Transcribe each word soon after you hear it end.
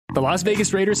The Las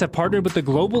Vegas Raiders have partnered with the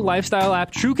global lifestyle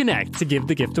app TrueConnect to give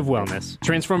the gift of wellness.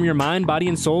 Transform your mind, body,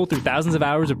 and soul through thousands of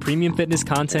hours of premium fitness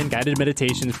content, guided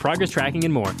meditations, progress tracking,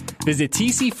 and more. Visit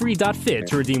tcfree.fit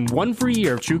to redeem 1 free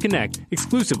year of TrueConnect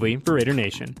exclusively for Raider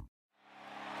Nation.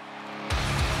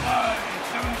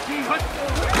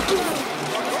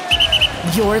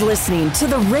 You're listening to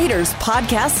the Raiders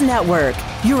Podcast Network,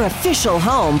 your official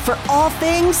home for all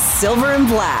things silver and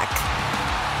black.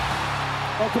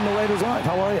 Welcome to Raiders Live.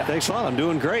 How are you? Thanks a lot. I'm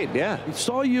doing great, yeah. We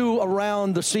saw you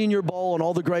around the Senior Bowl and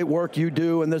all the great work you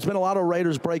do, and there's been a lot of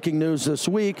Raiders breaking news this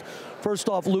week. First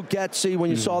off, Luke Getsy, when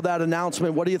you saw that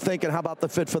announcement, what do you think, and how about the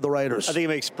fit for the Raiders? I think it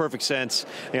makes perfect sense.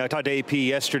 I talked to AP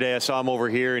yesterday. I saw him over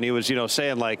here, and he was,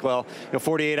 saying,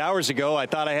 48 hours ago, I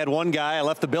thought I had one guy. I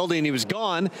left the building, and he was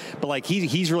gone. But,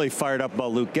 he's really fired up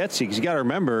about Luke Getsy, because you got to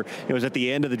remember, it was at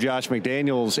the end of the Josh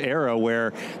McDaniels era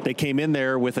where they came in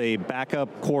there with a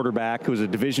backup quarterback who was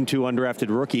a Division II undrafted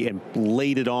rookie and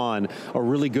laid it on a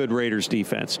really good Raiders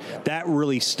defense. That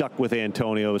really stuck with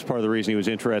Antonio. It was part of the reason he was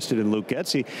interested in Luke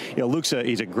Getsy.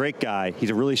 He's a great guy.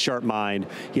 He's a really sharp mind.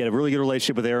 He had a really good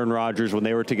relationship with Aaron Rodgers when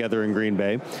they were together in Green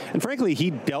Bay. And frankly,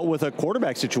 he dealt with a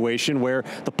quarterback situation where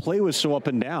the play was so up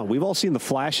and down. We've all seen the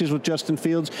flashes with Justin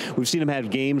Fields. We've seen him have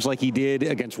games like he did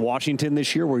against Washington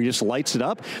this year where he just lights it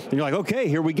up. And you're like, okay,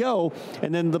 here we go.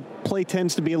 And then the play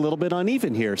tends to be a little bit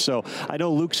uneven here. So I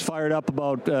know Luke's fired up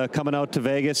about coming out to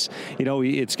Vegas.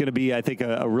 It's going to be, I think,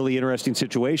 a really interesting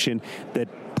situation that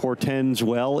portends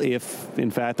well if, in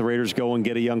fact, the Raiders go and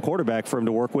get a young quarterback for him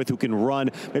to work with who can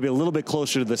run maybe a little bit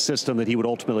closer to the system that he would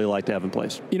ultimately like to have in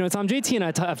place. Tom, JT and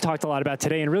I have talked a lot about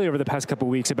today and really over the past couple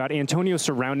of weeks about Antonio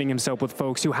surrounding himself with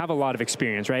folks who have a lot of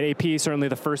experience, right? AP, certainly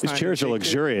the first time. His chairs are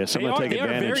luxurious. I'm going to take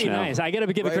advantage now. They are very nice. I got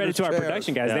to give a credit to our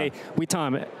production guys. Yeah.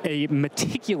 Tom, a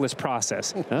meticulous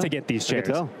process to get these chairs.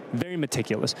 Very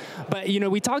meticulous. But,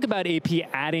 we talk about AP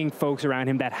adding folks around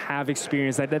him that have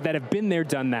experience, that have been there,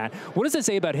 done that. What does it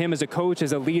say about him as a coach,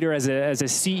 as a leader, as a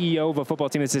CEO of a football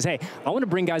team that says, hey, I want to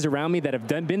bring guys around me that have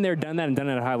been there, done that, and done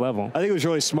it at a high level? I think it was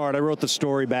really smart. I wrote the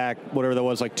story back, whatever that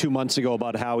was, 2 months ago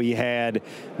about how he had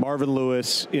Marvin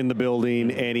Lewis in the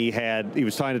building, and he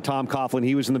was talking to Tom Coughlin.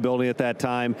 He was in the building at that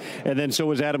time. And then so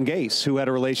was Adam Gase, who had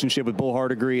a relationship with Bull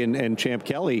Hardigree and Champ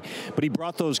Kelly. But he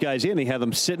brought those guys in. He had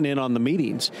them sitting in on the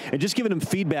meetings and just giving them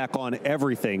feedback on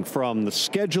everything from the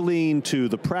scheduling to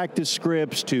the practice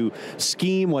scripts to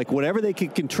scheme, whatever they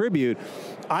could contribute.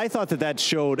 I thought that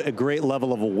showed a great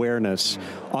level of awareness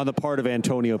on the part of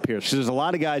Antonio Pierce. Because there's a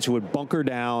lot of guys who would bunker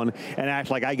down and act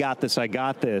like, I got this.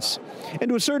 And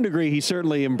to a certain degree, he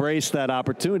certainly embraced that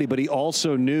opportunity, but he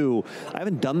also knew, I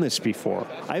haven't done this before.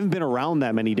 I haven't been around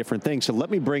that many different things. So let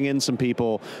me bring in some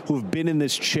people who've been in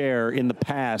this chair in the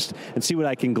past and see what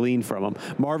I can glean from them.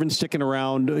 Marvin sticking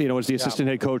around, as the assistant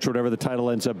head coach, or whatever the title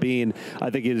ends up being, I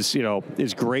think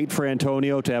is great for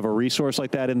Antonio to have a resource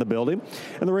like that in the building.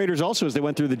 And the Raiders also, as they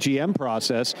went through the GM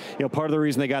process, part of the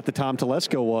reason they got the Tom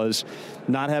Telesco was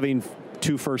not having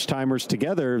two first-timers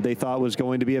together, they thought was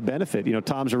going to be a benefit.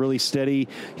 Tom's a really steady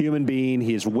human being.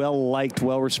 He is well-liked,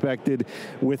 well-respected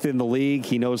within the league.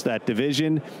 He knows that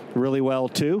division really well,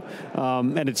 too.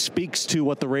 And it speaks to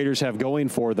what the Raiders have going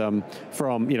for them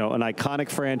from, an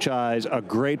iconic franchise, a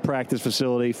great practice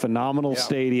facility, phenomenal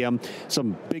stadium,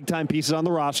 some big-time pieces on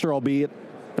the roster, albeit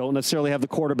don't necessarily have the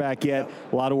quarterback yet.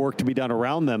 A lot of work to be done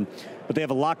around them. But they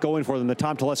have a lot going for them that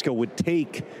Tom Telesco would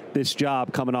take this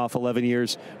job coming off 11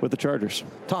 years with the Chargers.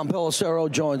 Tom Pelissero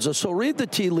joins us. So read the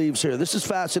tea leaves here. This is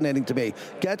fascinating to me.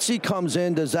 Getsy comes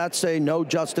in. Does that say no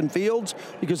Justin Fields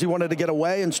because he wanted to get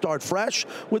away and start fresh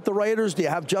with the Raiders? Do you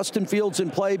have Justin Fields in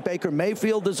play? Baker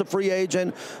Mayfield is a free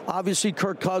agent. Obviously,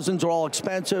 Kirk Cousins are all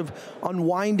expensive.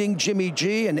 Unwinding Jimmy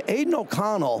G and Aiden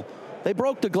O'Connell. They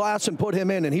broke the glass and put him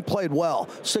in, and he played well.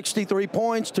 63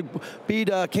 points to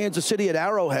beat Kansas City at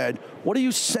Arrowhead. What do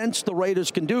you sense the Raiders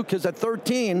can do? Because at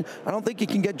 13, I don't think you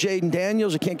can get Jaden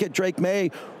Daniels. You can't get Drake May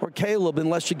or Caleb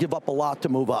unless you give up a lot to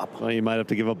move up. Well, you might have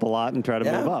to give up a lot and try to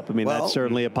move up. That's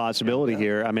certainly a possibility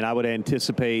here. I would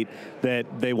anticipate that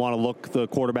they want to look the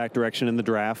quarterback direction in the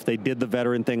draft. They did the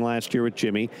veteran thing last year with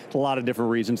Jimmy. A lot of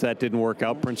different reasons that didn't work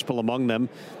out. Principal among them,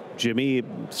 Jimmy,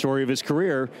 story of his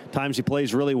career, times he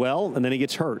plays really well, and then he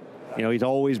gets hurt. He's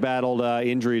always battled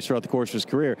injuries throughout the course of his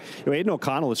career. Aiden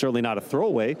O'Connell is certainly not a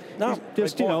throwaway. No,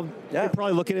 he's just, they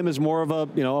probably look at him as more of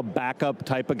a backup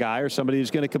type of guy or somebody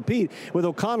who's going to compete. With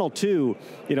O'Connell, too,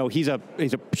 he's a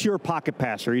pure pocket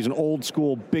passer. He's an old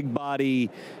school, big body,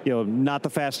 not the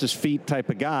fastest feet type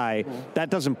of guy. That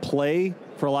doesn't play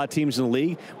for a lot of teams in the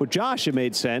league. With Josh, it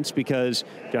made sense because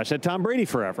Josh had Tom Brady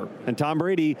forever, and Tom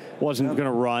Brady wasn't going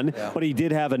to run, but he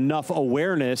did have enough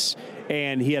awareness,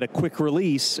 and he had a quick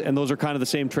release, and those are kind of the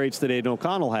same traits that Aiden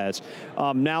O'Connell has.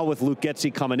 Now with Luke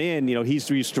Getsy coming in, he's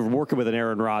used to working with an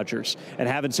Aaron Rodgers and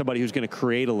having somebody who's going to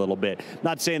create a little bit.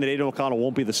 Not saying that Aiden O'Connell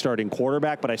won't be the starting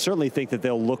quarterback, but I certainly think that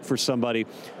they'll look for somebody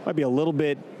might be a little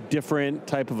bit different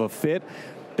type of a fit.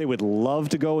 They would love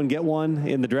to go and get one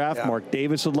in the draft. Yeah. Mark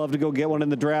Davis would love to go get one in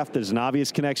the draft. There's an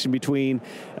obvious connection between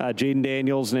Jaden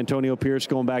Daniels and Antonio Pierce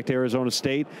going back to Arizona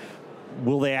State.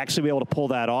 Will they actually be able to pull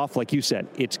that off? Like you said,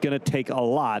 it's going to take a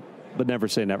lot, but never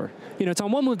say never.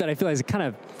 Tom, one move that I feel has kind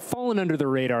of fallen under the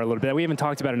radar a little bit that we haven't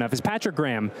talked about enough is Patrick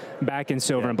Graham back in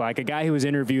Silver and Black, a guy who was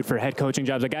interviewed for head coaching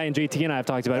jobs, a guy in JT and I have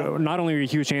talked about. Not only are you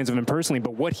huge fans of him personally,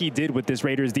 but what he did with this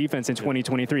Raiders defense in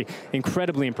 2023,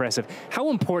 incredibly impressive.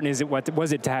 How important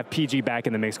was it to have PG back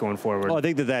in the mix going forward? Well, I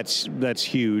think that's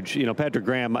huge. Patrick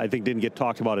Graham, I think, didn't get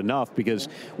talked about enough because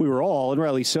we were all, and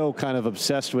rightly so, kind of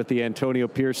obsessed with the Antonio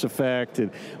Pierce effect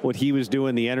and what he was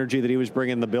doing, the energy that he was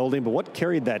bringing in the building. But what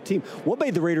carried that team? What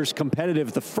made the Raiders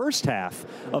competitive the first half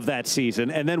of that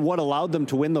season, and then what allowed them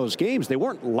to win those games? They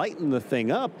weren't lighting the thing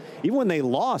up. Even when they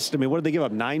lost, what did they give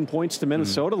up, 9 points to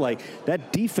Minnesota?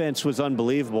 That defense was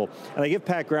unbelievable. And I give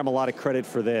Pat Graham a lot of credit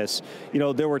for this.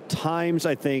 There were times,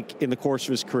 I think, in the course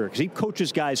of his career, because he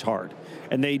coaches guys hard,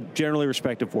 and they generally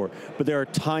respect him for it. But there are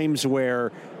times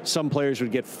where some players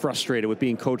would get frustrated with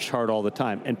being coached hard all the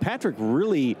time. And Patrick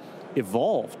really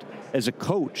evolved as a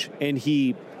coach, and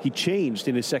he changed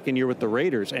in his second year with the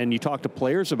Raiders. And you talk to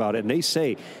players about it, and they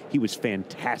say he was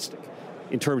fantastic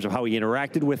in terms of how he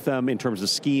interacted with them, in terms of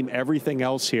scheme, everything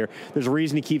else here. There's a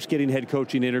reason he keeps getting head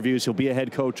coaching interviews. He'll be a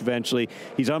head coach eventually.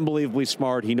 He's unbelievably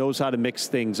smart. He knows how to mix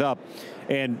things up.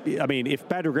 And, if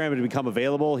Patrick Graham had become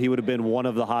available, he would have been one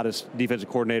of the hottest defensive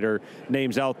coordinator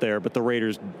names out there, but the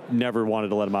Raiders never wanted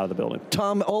to let him out of the building.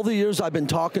 Tom, all the years I've been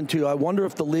talking to you, I wonder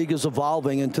if the league is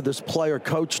evolving into this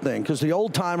player-coach thing, because the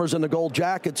old-timers in the gold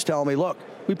jackets tell me, look,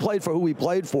 we played for who we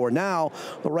played for. Now,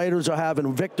 the Raiders are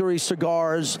having victory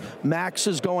cigars. Max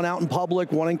is going out in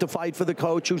public wanting to fight for the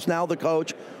coach, who's now the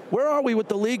coach. Where are we with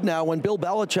the league now when Bill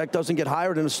Belichick doesn't get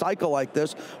hired in a cycle like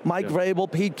this? Mike Vrabel,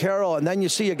 Pete Carroll, and then you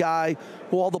see a guy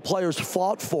who all the players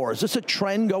fought for. Is this a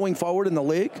trend going forward in the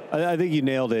league? I think you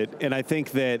nailed it, and I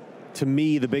think that to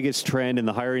me, the biggest trend in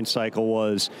the hiring cycle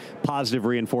was positive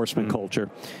reinforcement culture.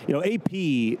 AP,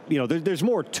 there's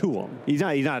more to him. He's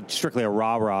not strictly a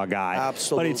rah-rah guy.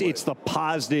 Absolutely. But it's the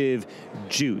positive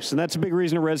juice, and that's a big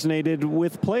reason it resonated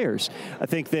with players. I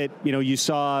think that, you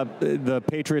saw the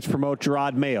Patriots promote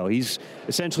Gerard Mayo. He's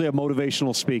essentially a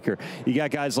motivational speaker. You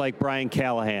got guys like Brian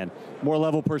Callahan, more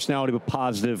level personality but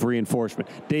positive reinforcement.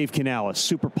 Dave Canales,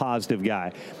 super positive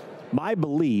guy. My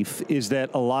belief is that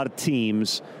a lot of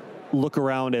teams look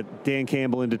around at Dan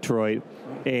Campbell in Detroit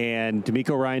and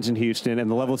DeMeco Ryans in Houston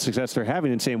and the level of success they're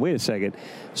having and saying, wait a second,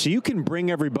 so you can bring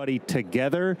everybody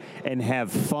together and have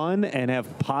fun and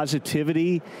have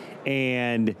positivity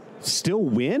and still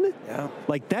win? Yeah.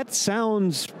 That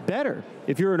sounds better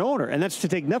if you're an owner. And that's to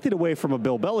take nothing away from a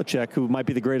Bill Belichick, who might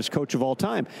be the greatest coach of all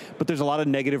time. But there's a lot of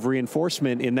negative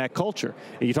reinforcement in that culture.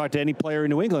 And you talk to any player in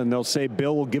New England, they'll say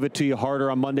Bill will give it to you harder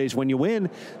on Mondays when you win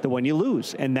than when you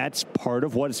lose. And that's part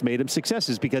of what has made him success,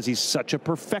 is because he's such a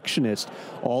perfectionist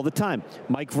all the time.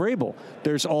 Mike Vrabel,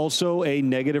 there's also a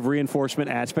negative reinforcement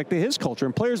aspect to his culture.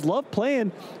 And players love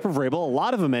playing for Vrabel, a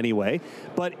lot of them anyway.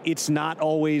 But it's not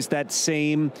always that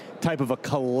same type of a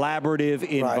collaborative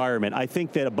environment. I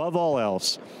think that above all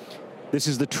else, this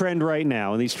is the trend right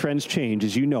now, and these trends change,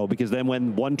 as you know, because then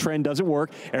when one trend doesn't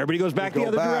work, everybody goes back the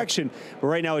other direction. But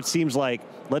right now it seems like,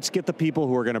 let's get the people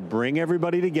who are going to bring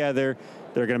everybody together.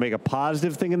 They're going to make a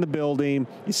positive thing in the building.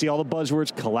 You see all the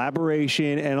buzzwords,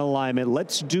 collaboration and alignment.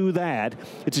 Let's do that.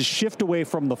 It's a shift away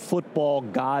from the football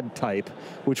god type,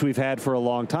 which we've had for a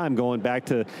long time, going back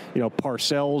to,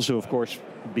 Parcells, who, of course,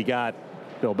 begot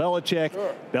Bill Belichick.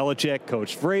 Sure. Belichick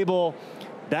coached Vrabel.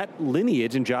 That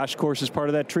lineage, and Josh, of course, is part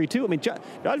of that tree, too. Josh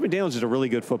McDaniels is a really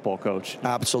good football coach.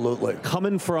 Absolutely.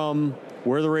 Coming from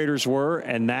where the Raiders were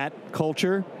and that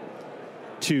culture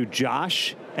to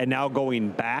Josh, and now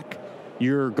going back,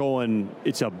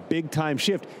 it's a big-time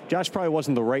shift. Josh probably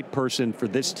wasn't the right person for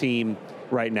this team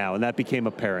right now, and that became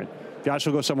apparent. Josh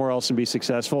will go somewhere else and be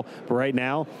successful. But right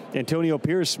now, Antonio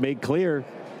Pierce made clear,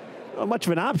 not much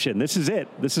of an option. This is it.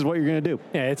 This is what you're going to do.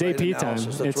 Yeah, it's AP time.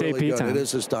 It's AP time. It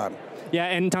is his time. Yeah,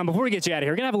 and Tom, before we get you out of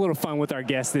here, we're going to have a little fun with our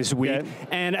guest this week. Okay.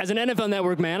 And as an NFL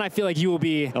Network man, I feel like you will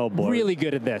be really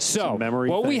good at this. So,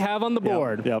 what we have on the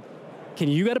board, can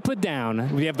you got to put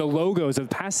down, we have the logos of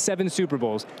the past 7 Super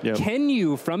Bowls. Yep. Can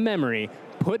you, from memory,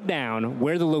 put down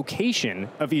where the location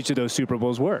of each of those Super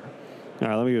Bowls were? All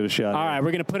right, let me give it a shot. All right,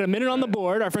 we're going to put a minute on the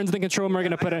board. Our friends in the control room are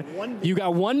going to put you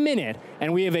got 1 minute,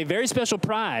 and we have a very special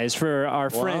prize for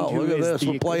our friend who is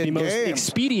the most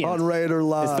expedient. On Raider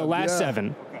Live. It's the last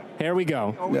 7. Here we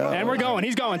go. And we're going.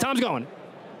 He's going. Tom's going.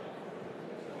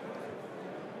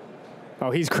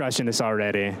 Oh, he's crushing this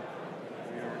already.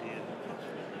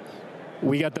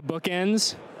 We got the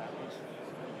bookends.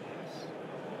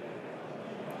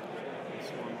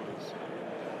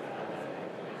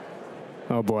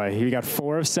 Oh, boy. You got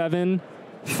 4 of 7,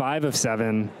 5 of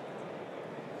 7.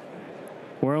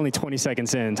 We're only 20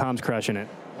 seconds in. Tom's crushing it.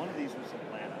 One of these was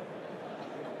Atlanta.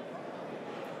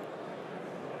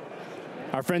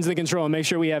 Our friends in the control, make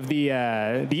sure we have the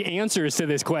answers to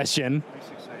this question.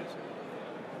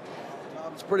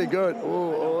 Tom's pretty good.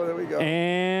 Oh, there we go.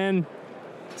 And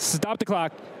stop the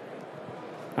clock.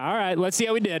 All right, let's see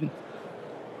how we did.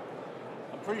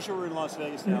 I'm pretty sure we're in Las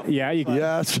Vegas now. Yeah, you can.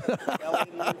 Yes.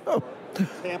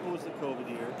 Tampa was the COVID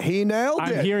year. He nailed it.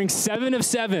 I'm hearing 7 of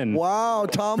 7. Wow,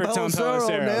 Tom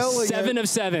Pelissero nailing 7 of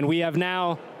 7. We have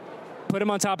now put him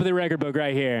on top of the record book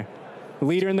right here.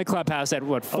 Leader in the clubhouse at,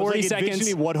 40 seconds?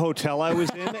 Envisioning what hotel I was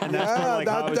in, and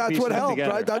that's what helped,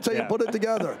 right? That's how you put it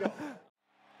together.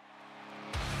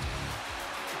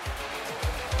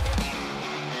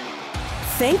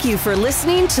 Thank you for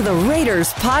listening to the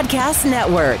Raiders Podcast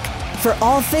Network. For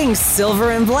all things silver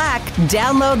and black,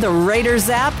 download the Raiders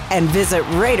app and visit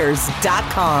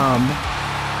Raiders.com.